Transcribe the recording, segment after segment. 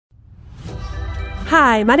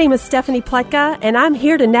Hi, my name is Stephanie Pletka, and I'm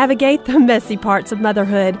here to navigate the messy parts of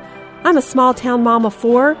motherhood. I'm a small-town mom of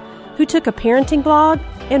 4 who took a parenting blog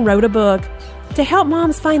and wrote a book to help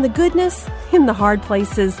moms find the goodness in the hard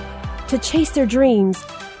places, to chase their dreams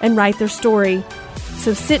and write their story.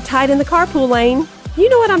 So sit tight in the carpool lane. You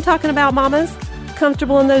know what I'm talking about, mamas.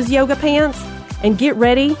 Comfortable in those yoga pants, and get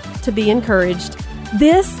ready to be encouraged.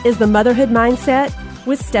 This is the Motherhood Mindset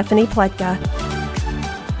with Stephanie Pletka.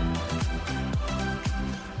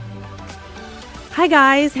 Hi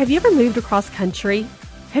guys, have you ever moved across country?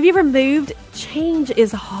 Have you ever moved? Change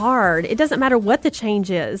is hard. It doesn't matter what the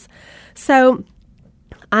change is. So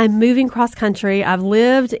I'm moving cross country. I've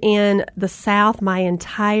lived in the South my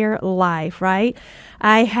entire life, right?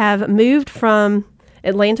 I have moved from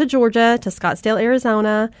Atlanta, Georgia to Scottsdale,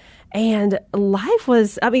 Arizona, and life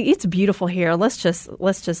was, it's beautiful here. Let's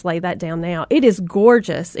just lay that down now. It is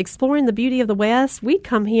gorgeous. Exploring the beauty of the West. We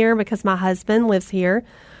come here because my husband lives here.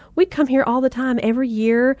 We'd come here all the time, every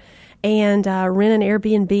year, and rent an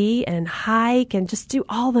Airbnb and hike and just do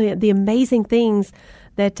all the amazing things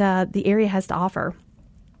that the area has to offer.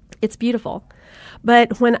 It's beautiful.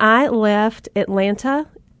 But when I left Atlanta,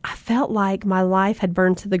 I felt like my life had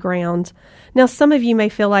burned to the ground. Now, some of you may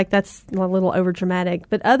feel like that's a little overdramatic,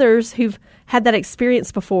 but others who've had that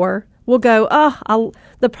experience before will go,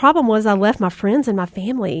 the problem was I left my friends and my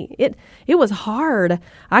family. It was hard.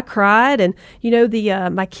 I cried, and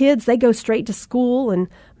my kids, they go straight to school, and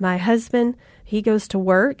my husband, he goes to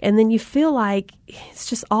work, and then you feel like it's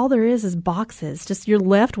just all there is boxes. Just you're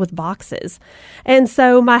left with boxes. And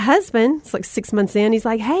so my husband, it's like 6 months in, he's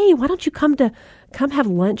like, hey, why don't you come have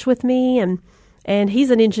lunch with me? And he's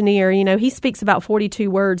an engineer. He speaks about 42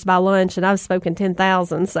 words by lunch, and I've spoken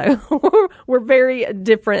 10,000. So we're very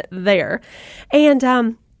different there.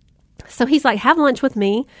 And so he's like, have lunch with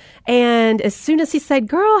me. And as soon as he said,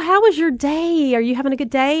 girl, how was your day? Are you having a good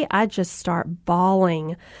day? I just start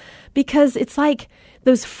bawling, because it's like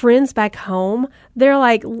those friends back home, they're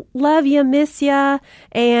like, love you, miss you.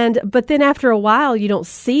 But then after a while, you don't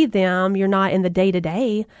see them. You're not in the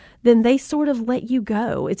day-to-day. Then they sort of let you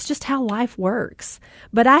go. It's just how life works.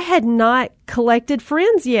 But I had not collected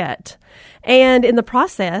friends yet. And in the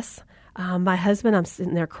process, my husband, I'm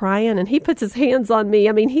sitting there crying, and he puts his hands on me.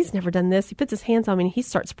 He's never done this. He puts his hands on me, and he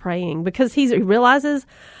starts praying, because he realizes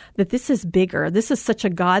that this is bigger. This is such a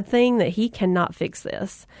God thing that he cannot fix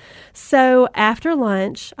this. So after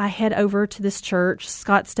lunch, I head over to this church,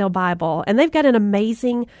 Scottsdale Bible, and they've got an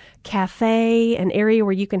amazing cafe, an area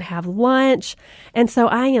where you can have lunch. And so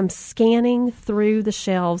I am scanning through the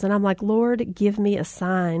shelves, and I'm like, Lord, give me a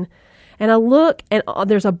sign. And I look, and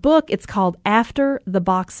there's a book. It's called After the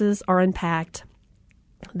Boxes Are Unpacked.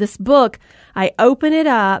 This book, I open it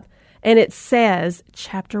up, and it says,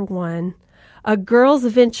 Chapter 1, A Girl's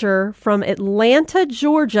Venture from Atlanta,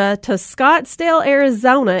 Georgia to Scottsdale,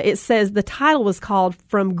 Arizona. It says the title was called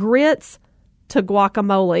From Grits to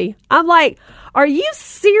Guacamole. I'm like, are you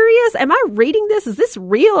serious? Am I reading this? Is this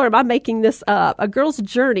real, or am I making this up? A girl's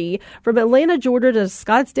journey from Atlanta, Georgia to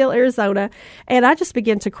Scottsdale, Arizona. And I just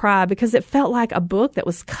began to cry, because it felt like a book that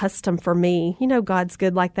was custom for me. God's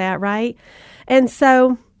good like that, right? And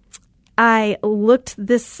so I looked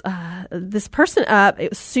this person up.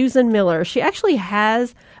 It was Susan Miller. She actually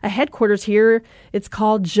has a headquarters here. It's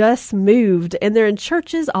called Just Moved, and they're in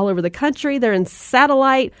churches all over the country. They're in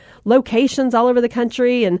satellite locations all over the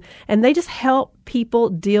country, and they just help people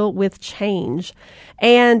deal with change.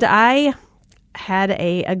 And I had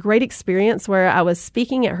a great experience where I was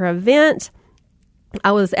speaking at her event.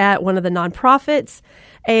 I was at one of the nonprofits,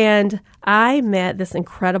 and I met this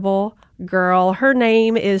incredible girl. Her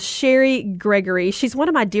name is Sherry Gregory. She's one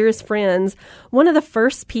of my dearest friends. One of the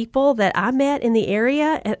first people that I met in the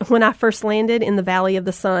area when I first landed in the Valley of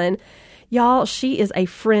the Sun. Y'all, she is a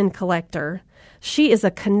friend collector. She is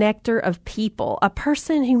a connector of people, a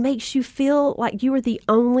person who makes you feel like you are the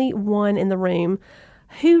only one in the room.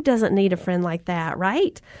 Who doesn't need a friend like that,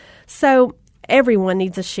 right? So everyone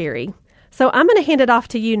needs a Sherry. So I'm going to hand it off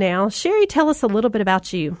to you now. Sherry, tell us a little bit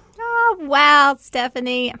about you. Oh, wow,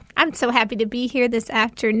 Stephanie. I'm so happy to be here this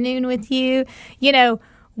afternoon with you.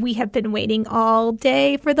 We have been waiting all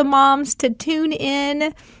day for the moms to tune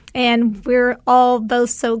in, and we're all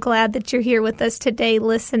both so glad that you're here with us today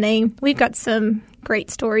listening. We've got some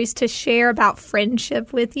great stories to share about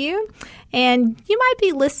friendship with you, and you might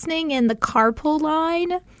be listening in the carpool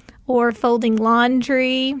line or folding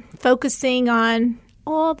laundry, focusing on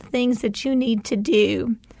all the things that you need to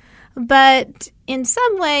do. But in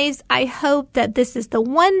some ways, I hope that this is the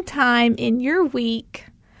one time in your week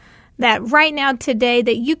that right now today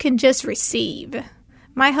that you can just receive.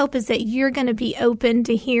 my hope is that you're going to be open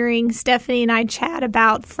to hearing Stephanie and I chat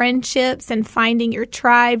about friendships and finding your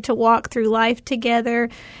tribe to walk through life together.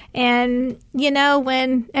 And,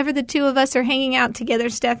 whenever the two of us are hanging out together,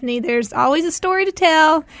 Stephanie, there's always a story to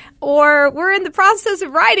tell, or we're in the process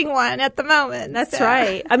of writing one at the moment. That's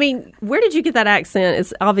right. I mean, where did you get that accent?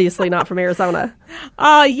 It's obviously not from Arizona.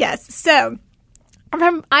 Oh, yes. So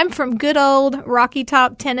I'm from good old Rocky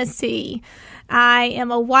Top, Tennessee. I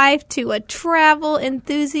am a wife to a travel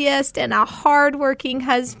enthusiast and a hardworking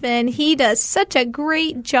husband. He does such a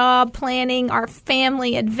great job planning our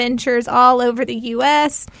family adventures all over the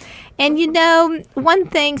U.S. And one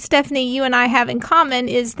thing, Stephanie, you and I have in common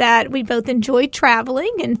is that we both enjoy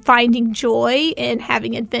traveling and finding joy in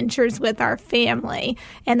having adventures with our family.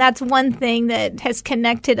 And that's one thing that has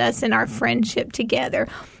connected us in our friendship together.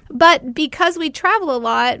 But because we travel a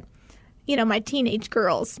lot, my teenage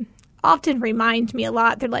girls often remind me a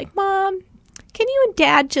lot. They're like, Mom, can you and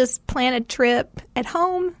Dad just plan a trip at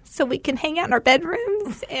home so we can hang out in our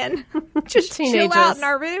bedrooms and just chill out in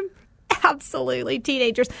our room? Absolutely,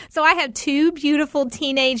 teenagers. So I have two beautiful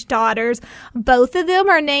teenage daughters. Both of them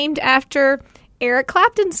are named after Eric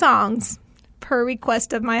Clapton songs, per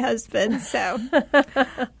request of my husband. So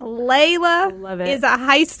Layla is a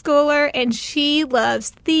high schooler, and she loves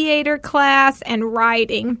theater class and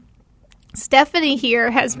writing. Stephanie here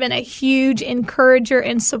has been a huge encourager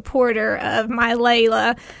and supporter of my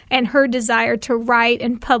Layla and her desire to write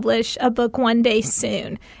and publish a book one day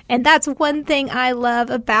soon. And that's one thing I love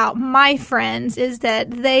about my friends is that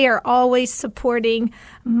they are always supporting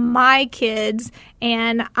my kids,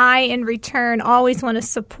 and I, in return, always want to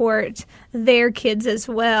support their kids as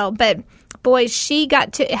well. But boy, she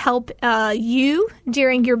got to help you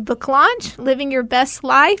during your book launch, living your best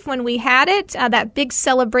life when we had it, that big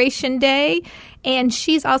celebration day. And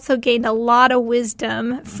she's also gained a lot of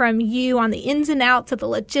wisdom from you on the ins and outs of the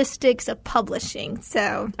logistics of publishing.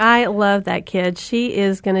 So I love that kid. She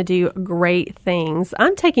is going to do great things.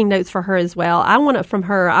 I'm taking notes for her as well. I want it from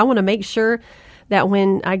her. I want to make sure that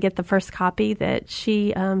when I get the first copy that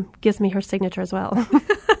she gives me her signature as well.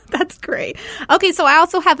 That's great. Okay, so I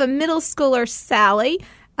also have a middle schooler, Sally,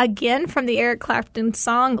 again from the Eric Clapton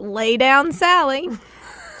song, Lay Down, Sally.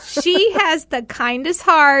 She has the kindest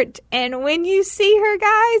heart, and when you see her,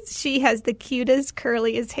 guys, she has the cutest,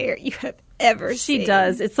 curliest hair you have ever seen. She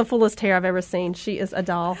does. It's the fullest hair I've ever seen. She is a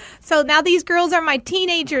doll. So now these girls are my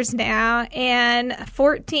teenagers now, and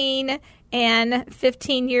 14 and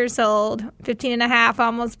 15 years old, 15 and a half,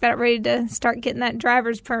 almost about ready to start getting that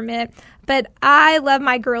driver's permit. But I love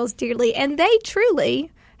my girls dearly, and they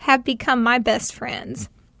truly have become my best friends.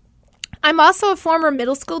 I'm also a former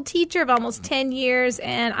middle school teacher of almost 10 years,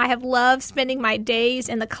 and I have loved spending my days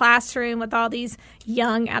in the classroom with all these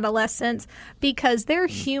young adolescents because their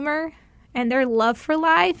humor and their love for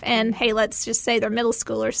life, and hey, let's just say they're middle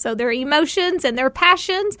schoolers, so their emotions and their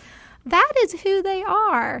passions, that is who they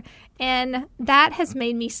are. And that has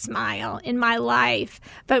made me smile in my life.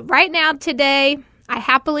 But right now, today, I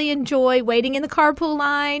happily enjoy waiting in the carpool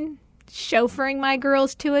line, chauffeuring my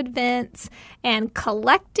girls to events, and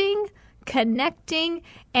collecting, connecting,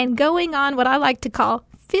 and going on what I like to call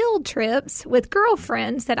field trips with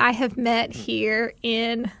girlfriends that I have met here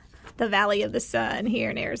in the Valley of the Sun here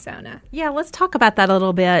in Arizona. Yeah, let's talk about that a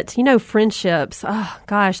little bit. Friendships. Oh,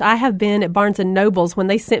 gosh, I have been at Barnes & Noble's when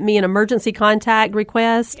they sent me an emergency contact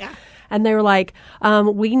request. Yeah. And they were like,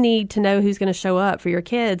 we need to know who's going to show up for your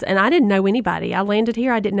kids. And I didn't know anybody. I landed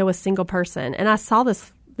here. I didn't know a single person. And I saw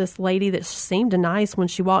this lady that seemed nice when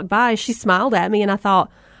she walked by. She smiled at me, and I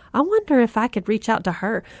thought, I wonder if I could reach out to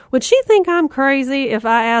her. Would she think I'm crazy if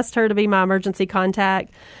I asked her to be my emergency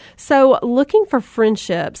contact? So looking for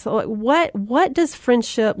friendships, what does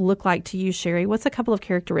friendship look like to you, Sherry? What's a couple of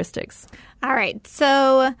characteristics? All right.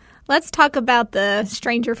 So let's talk about the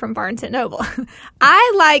stranger from Barnes & Noble.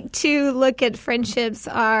 I like to look at friendships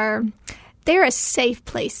they're a safe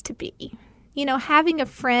place to be. Having a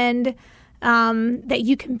friend that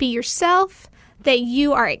you can be yourself, that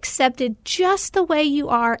you are accepted just the way you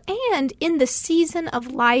are and in the season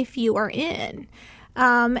of life you are in.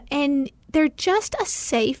 And they're just a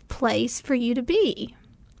safe place for you to be.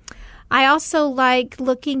 I also like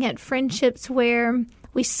looking at friendships where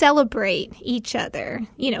we celebrate each other.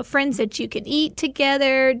 Friends that you can eat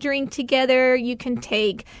together, drink together, you can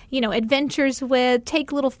take, adventures with,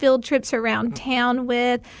 take little field trips around town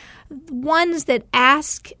with. Ones that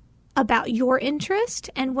ask about your interest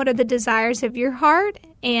and what are the desires of your heart,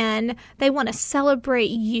 and they want to celebrate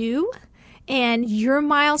you and your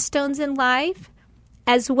milestones in life.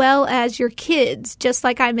 as well as your kids, just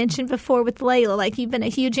like I mentioned before with Layla. Like, you've been a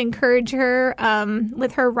huge encourager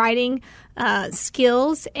with her writing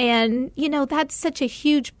skills. And, that's such a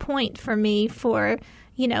huge point for me for,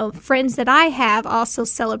 friends that I have also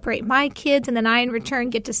celebrate my kids, and then I in return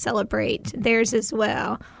get to celebrate theirs as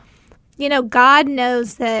well. God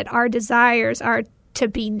knows that our desires are to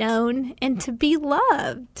be known and to be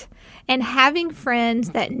loved. And having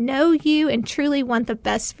friends that know you and truly want the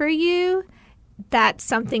best for you, that's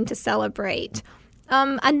something to celebrate.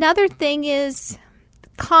 Another thing is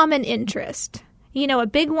common interest. A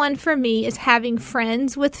big one for me is having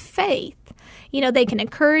friends with faith. They can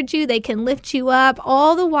encourage you, they can lift you up,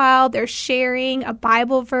 all the while they're sharing a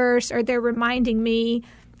Bible verse, or they're reminding me,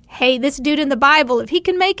 hey, this dude in the Bible, if he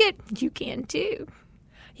can make it, you can too.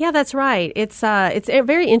 Yeah, that's right. It's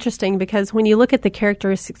very interesting because when you look at the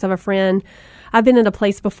characteristics of a friend, I've been in a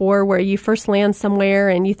place before where you first land somewhere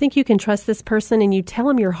and you think you can trust this person, and you tell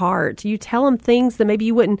them your heart. You tell them things that maybe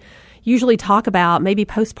you wouldn't usually talk about, maybe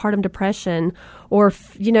postpartum depression, or,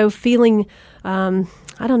 feeling,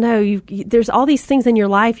 I don't know, there's all these things in your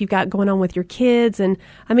life you've got going on with your kids. And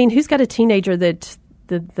I mean, who's got a teenager that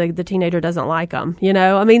the teenager doesn't like them,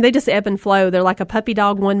 they just ebb and flow. They're like a puppy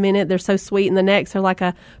dog one minute, they're so sweet, and the next they're like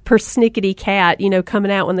a persnickety cat,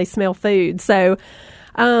 coming out when they smell food. So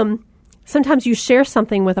sometimes you share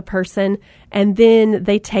something with a person, and then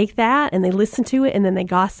they take that and they listen to it, and then they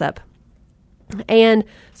gossip. And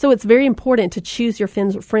so it's very important to choose your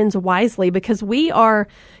friends wisely, because we are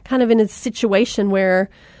kind of in a situation where,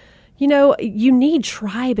 you need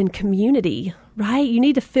tribe and community, right? You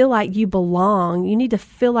need to feel like you belong. You need to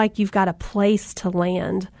feel like you've got a place to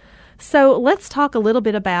land. So let's talk a little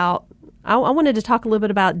bit about, I wanted to talk a little bit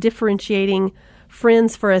about differentiating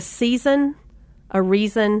friends for a season, a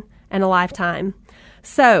reason, and a lifetime.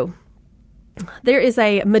 So there is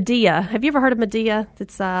a Medea. Have you ever heard of Medea?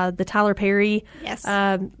 It's the Tyler Perry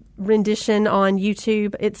rendition on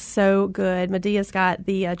YouTube. It's so good. Medea's got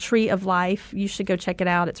the Tree of Life. You should go check it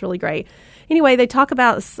out. It's really great. Anyway, they talk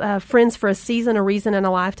about friends for a season, a reason, and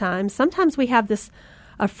a lifetime. Sometimes we have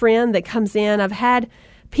a friend that comes in. I've had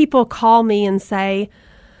people call me and say,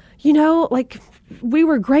 we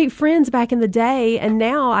were great friends back in the day, and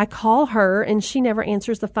now I call her and she never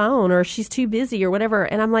answers the phone, or she's too busy or whatever.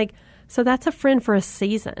 And I'm like, so that's a friend for a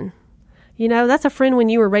season. That's a friend when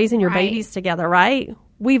you were raising your babies together, right?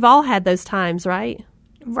 We've all had those times, right?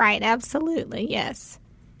 Right, absolutely, yes.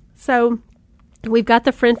 So we've got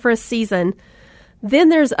the friend for a season. Then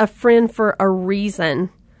there's a friend for a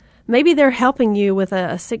reason. Maybe they're helping you with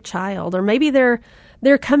a sick child, or maybe they're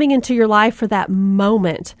coming into your life for that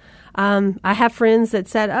moment. I have friends that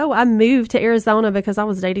said, I moved to Arizona because I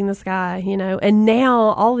was dating this guy, and now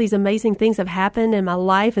all these amazing things have happened and my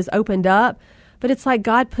life has opened up. But it's like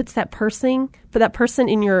God puts that person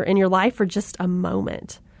in your life for just a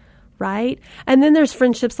moment, right? And then there's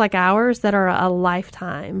friendships like ours that are a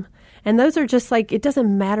lifetime. And those are just like, it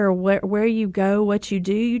doesn't matter where you go, what you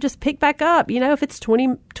do, you just pick back up. If it's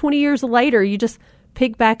 20 years later, you just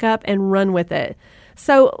pick back up and run with it.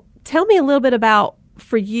 So tell me a little bit about,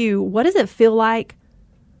 for you, what does it feel like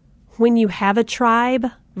when you have a tribe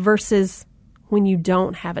versus when you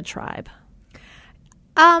don't have a tribe?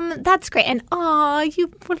 That's great. And,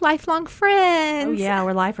 we're lifelong friends. Oh, yeah,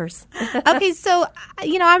 we're lifers. Okay, so,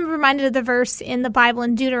 I'm reminded of the verse in the Bible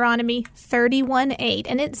in Deuteronomy 31:8,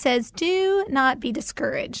 and it says, do not be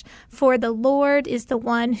discouraged, for the Lord is the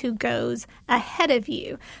one who goes ahead of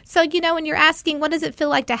you. So, when you're asking, what does it feel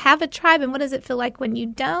like to have a tribe, and what does it feel like when you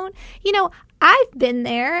don't? I've been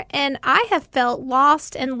there, and I have felt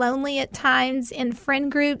lost and lonely at times in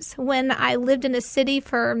friend groups when I lived in a city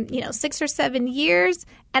for, 6 or 7 years,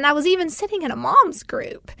 and I was even sitting in a mom's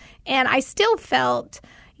group, and I still felt,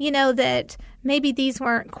 that maybe these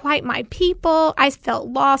weren't quite my people. I felt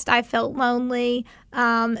lost. I felt lonely.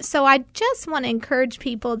 So I just want to encourage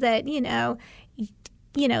people that,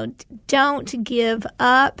 don't give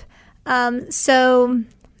up. So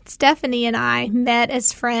Stephanie and I met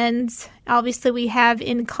as friends. Obviously, we have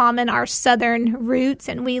in common our Southern roots,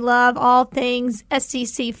 and we love all things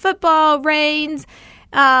SEC football, Reigns.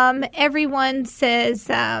 Everyone says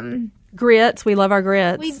grits. We love our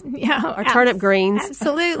grits. Our turnip greens.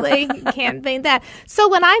 Absolutely. Can't beat that. So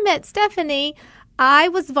when I met Stephanie, I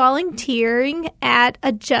was volunteering at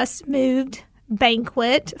a just moved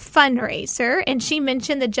banquet fundraiser, and she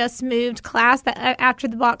mentioned the Just Moved class, that After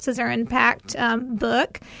the Boxes Are Unpacked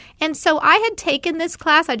book. And so I had taken this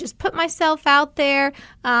class. I just put myself out there,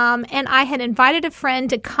 and I had invited a friend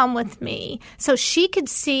to come with me so she could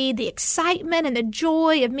see the excitement and the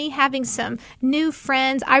joy of me having some new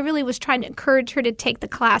friends. I really was trying to encourage her to take the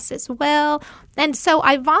class as well. And so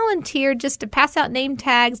I volunteered just to pass out name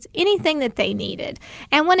tags, anything that they needed.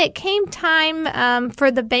 And when it came time for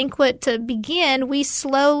the banquet to begin, we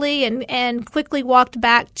slowly and quickly walked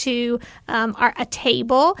back to a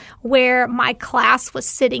table where my class was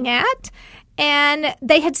sitting at. And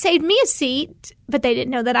they had saved me a seat, but they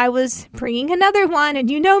didn't know that I was bringing another one. And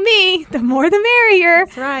you know me, the more the merrier.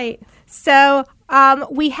 That's right. So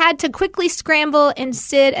we had to quickly scramble and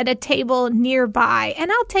sit at a table nearby.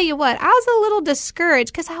 And I'll tell you what, I was a little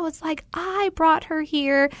discouraged because I was like, I brought her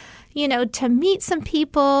here, to meet some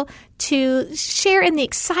people, to share in the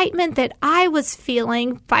excitement that I was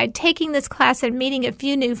feeling by taking this class and meeting a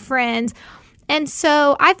few new friends. And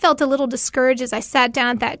so I felt a little discouraged as I sat down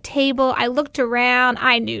at that table. I looked around.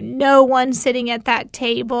 I knew no one sitting at that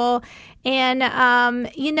table. And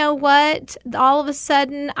you know what? All of a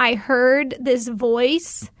sudden, I heard this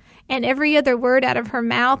voice, and every other word out of her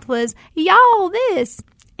mouth was, y'all this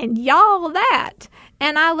and y'all that.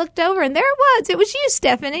 And I looked over, and there it was. It was you,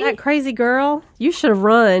 Stephanie. That crazy girl. You should have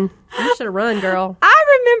run. You should have run, girl. I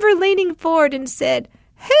remember leaning forward and said,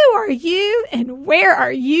 who are you and where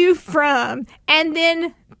are you from? And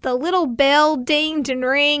then the little bell dinged and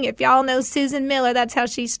rang. If y'all know Susan Miller, that's how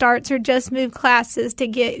she starts her Just Move classes to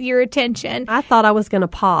get your attention. I thought I was going to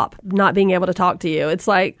pop not being able to talk to you. It's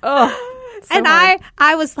like, oh. So and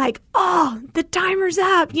I was like, oh, the timer's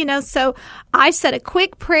up, So I said a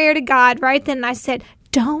quick prayer to God right then. And I said,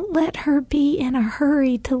 don't let her be in a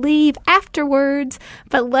hurry to leave afterwards,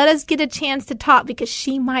 but let us get a chance to talk because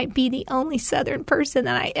she might be the only Southern person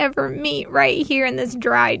that I ever meet right here in this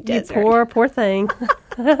dry desert. You poor thing.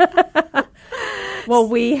 Well,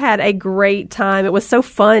 we had a great time. It was so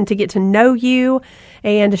fun to get to know you.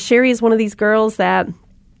 And Sherry is one of these girls that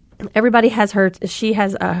everybody has her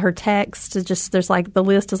text. There's like the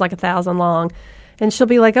list is like 1,000 long. And she'll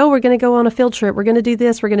be like, oh, we're going to go on a field trip. We're going to do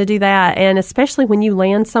this. We're going to do that. And especially when you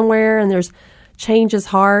land somewhere and there's change is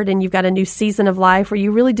hard and you've got a new season of life where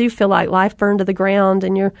you really do feel like life burned to the ground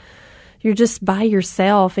and you're just by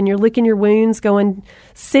yourself and you're licking your wounds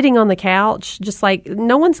sitting on the couch, just like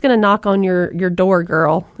no one's going to knock on your door,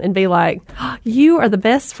 girl, and be like, oh, you are the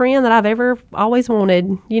best friend that I've ever always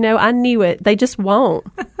wanted. I knew it. They just won't.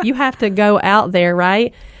 You have to go out there,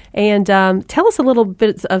 right? And tell us a little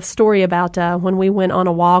bit of story about when we went on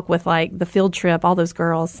a walk with like the field trip, all those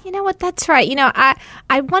girls. You know what? That's right.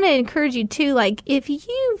 I want to encourage you too. Like if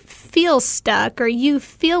you feel stuck or you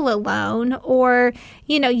feel alone or,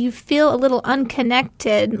 you feel a little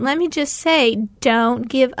unconnected, let me just say, don't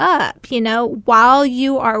give up, while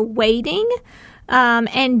you are waiting.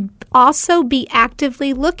 And also be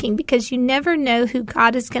actively looking because you never know who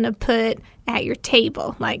God is going to put at your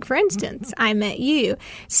table. Like, for instance, I met you.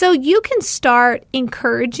 So you can start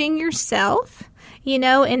encouraging yourself.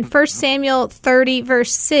 In 1 Samuel 30,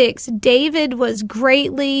 verse 6, David was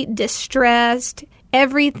greatly distressed.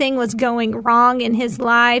 Everything was going wrong in his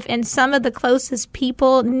life, and some of the closest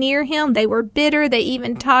people near him, they were bitter. They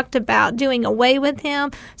even talked about doing away with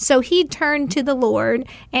him. So he turned to the Lord,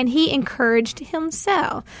 and he encouraged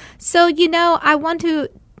himself. So, I want to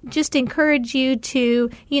just encourage you to,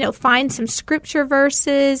 find some scripture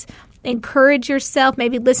verses, encourage yourself,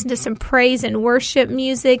 maybe listen to some praise and worship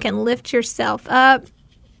music and lift yourself up.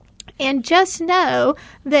 And just know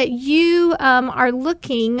that you are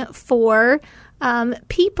looking for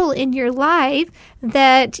people in your life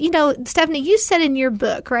that, Stephanie, you said in your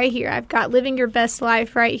book right here, I've got Living Your Best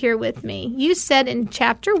Life right here with me. You said in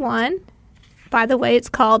chapter 1, by the way, it's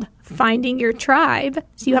called Finding Your Tribe.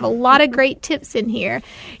 So you have a lot of great tips in here.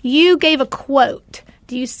 You gave a quote.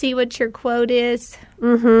 Do you see what your quote is?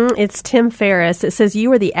 Mm-hmm. It's Tim Ferriss. It says,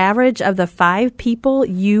 you are the average of the 5 people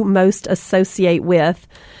you most associate with.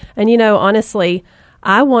 And, honestly,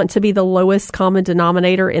 I want to be the lowest common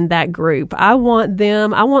denominator in that group. I want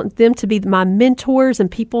them to be my mentors and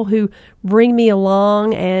people who bring me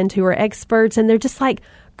along and who are experts. And they're just like,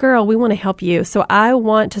 girl, we want to help you. So I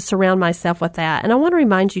want to surround myself with that. And I want to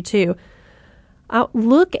remind you too,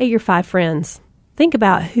 look at your 5 friends. Think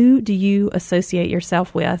about who do you associate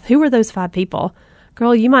yourself with? Who are those 5 people?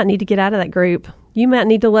 Girl, you might need to get out of that group. You might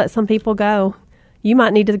need to let some people go. You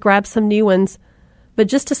might need to grab some new ones. But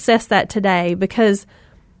just assess that today, because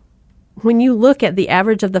when you look at the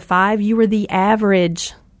average of the 5, you are the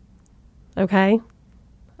average. Okay?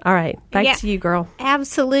 All right. Back to you, girl.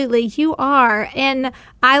 Absolutely. You are. And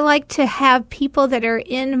I like to have people that are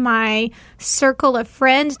in my circle of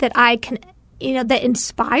friends that I can, that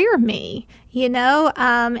inspire me, and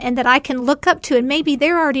that I can look up to. And maybe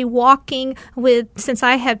they're already walking since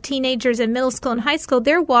I have teenagers in middle school and high school,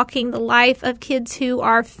 they're walking the life of kids who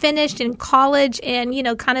are finished in college and,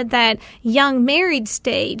 kind of that young married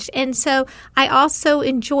stage. And so I also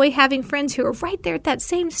enjoy having friends who are right there at that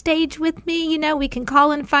same stage with me. We can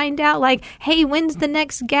call and find out like, hey, when's the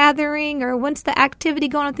next gathering, or when's the activity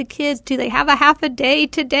going on with the kids? Do they have a half a day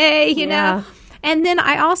today? You know? And then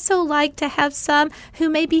I also like to have some who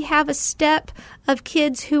maybe have a step of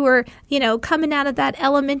kids who are, coming out of that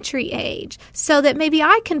elementary age, so that maybe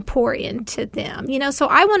I can pour into them, So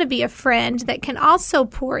I want to be a friend that can also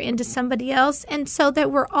pour into somebody else, and so that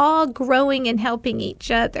we're all growing and helping each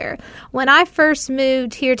other. When I first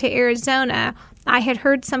moved here to Arizona, I had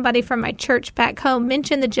heard somebody from my church back home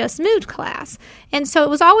mention the Just Moved class. And so it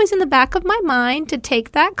was always in the back of my mind to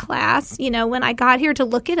take that class, when I got here, to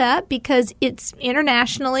look it up, because it's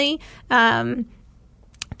internationally,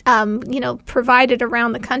 provided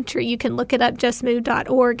around the country. You can look it up,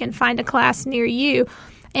 justmoved.org, and find a class near you.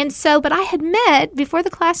 And so, but I had before the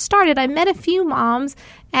class started, I met a few moms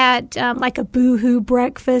at like a boohoo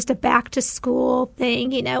breakfast, a back to school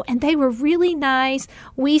thing, and they were really nice.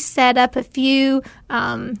 We set up a few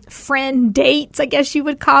friend dates, I guess you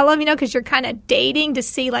would call them, because you're kind of dating to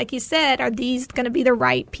see, like you said, are these going to be the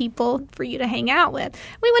right people for you to hang out with?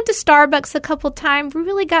 We went to Starbucks a couple times. We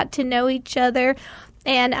really got to know each other.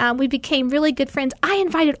 And we became really good friends. I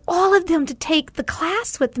invited all of them to take the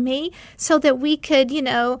class with me so that we could,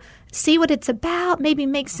 see what it's about, maybe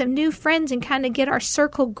make some new friends and kind of get our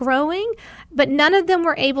circle growing. But none of them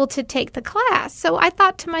were able to take the class. So I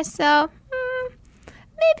thought to myself,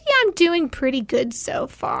 maybe I'm doing pretty good so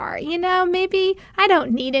far. Maybe I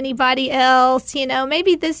don't need anybody else.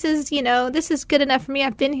 Maybe this is good enough for me.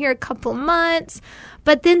 I've been here a couple months.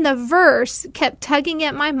 But then the verse kept tugging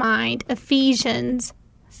at my mind, Ephesians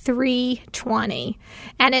 3:20.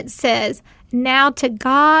 And it says, "Now to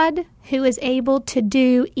God who is able to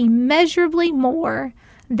do immeasurably more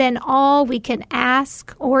than all we can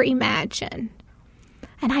ask or imagine."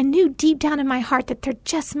 And I knew deep down in my heart that there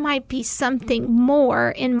just might be something more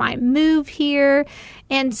in my move here.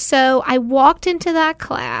 And so I walked into that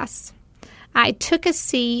class. I took a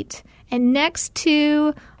seat, and next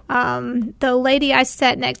to the lady I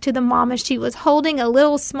sat next to, the mama, she was holding a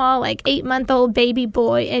little small, like 8-month-old baby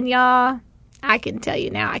boy. And y'all, I can tell you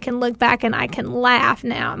now, I can look back and I can laugh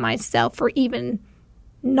now at myself for even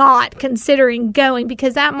not considering going,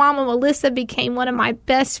 because that mama, Melissa, became one of my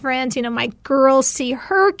best friends. My girls see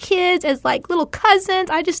her kids as like little cousins.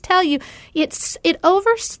 I just tell you, it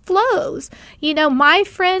overflows. My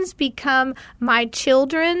friends become my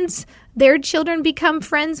their children become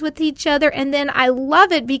friends with each other. And then I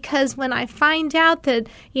love it because when I find out that,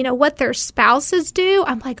 what their spouses do,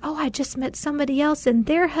 I'm like, oh, I just met somebody else and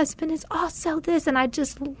their husband is also this. And I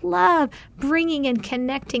just love bringing and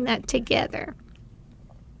connecting that together.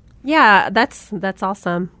 Yeah, that's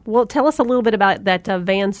awesome. Well, tell us a little bit about that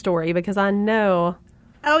van story, because I know.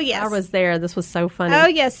 Oh, yes. I was there. This was so funny. Oh,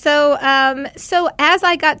 yes. So as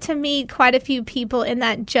I got to meet quite a few people in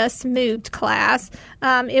that Just Moved class,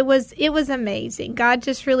 it was amazing. God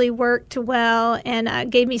just really worked well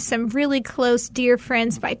and gave me some really close, dear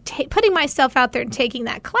friends by putting myself out there and taking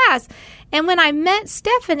that class. And when I met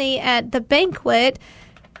Stephanie at the banquet,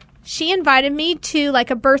 she invited me to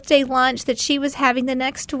like a birthday lunch that she was having the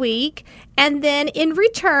next week. And then in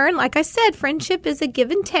return, like I said, friendship is a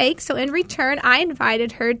give and take. So in return, I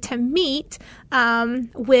invited her to meet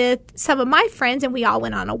with some of my friends, and we all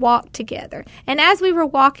went on a walk together. And as we were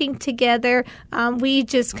walking together, we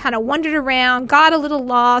just kind of wandered around, got a little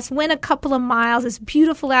lost, went a couple of miles. It's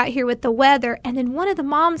beautiful out here with the weather. And then one of the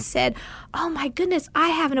moms said, "Oh my goodness, I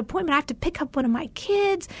have an appointment. I have to pick up one of my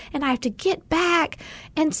kids and I have to get back."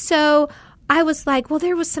 And so I was like, well,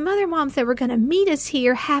 there was some other moms that were going to meet us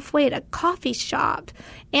here halfway at a coffee shop.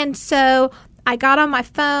 And so I got on my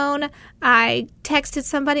phone, I texted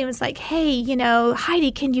somebody and was like, hey,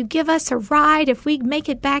 Heidi, can you give us a ride if we make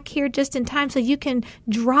it back here just in time so you can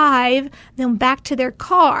drive them back to their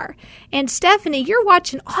car? And Stephanie, you're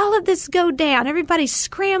watching all of this go down. Everybody's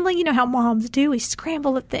scrambling. You know how moms do. We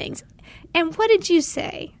scramble at things. And what did you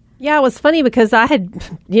say? Yeah, it was funny because I had,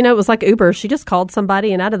 it was like Uber. She just called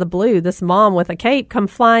somebody, and out of the blue, this mom with a cape come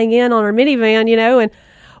flying in on her minivan, and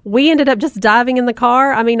we ended up just diving in the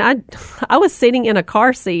car. I mean, I was sitting in a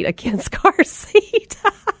car seat, a kid's car seat,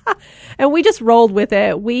 and we just rolled with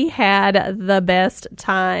it. We had the best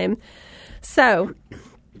time. So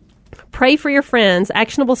Pray for your friends.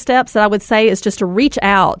 Actionable steps that I would say is just to reach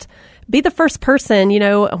out. Be the first person,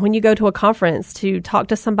 when you go to a conference, to talk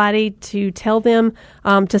to somebody, to tell them,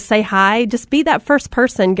 to say hi. Just be that first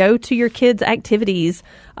person. Go to your kids' activities.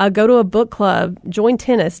 Go to a book club. Join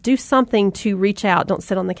tennis. Do something to reach out. Don't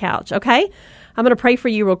sit on the couch, okay? I'm going to pray for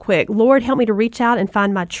you real quick. Lord, help me to reach out and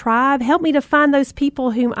find my tribe. Help me to find those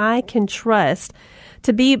people whom I can trust.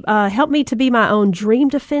 Help me to be my own dream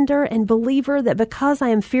defender and believer that because I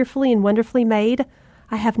am fearfully and wonderfully made,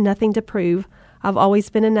 I have nothing to prove. I've always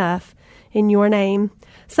been enough in your name.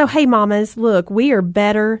 So, hey, mamas, look, we are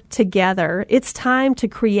better together. It's time to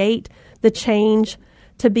create the change,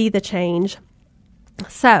 to be the change.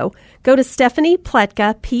 So go to Stephanie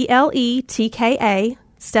Pletka, Pletka,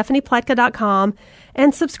 StephaniePletka.com,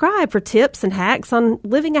 and subscribe for tips and hacks on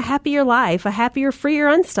living a happier life, a happier, freer,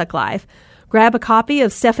 unstuck life. Grab a copy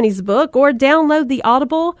of Stephanie's book or download the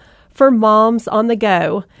Audible for moms on the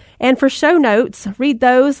go. And for show notes, read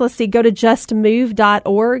those. Go to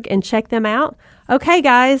justmove.org and check them out. Okay,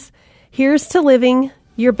 guys, here's to living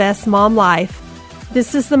your best mom life.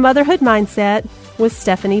 This is the Motherhood Mindset with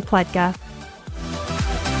Stephanie Pletka.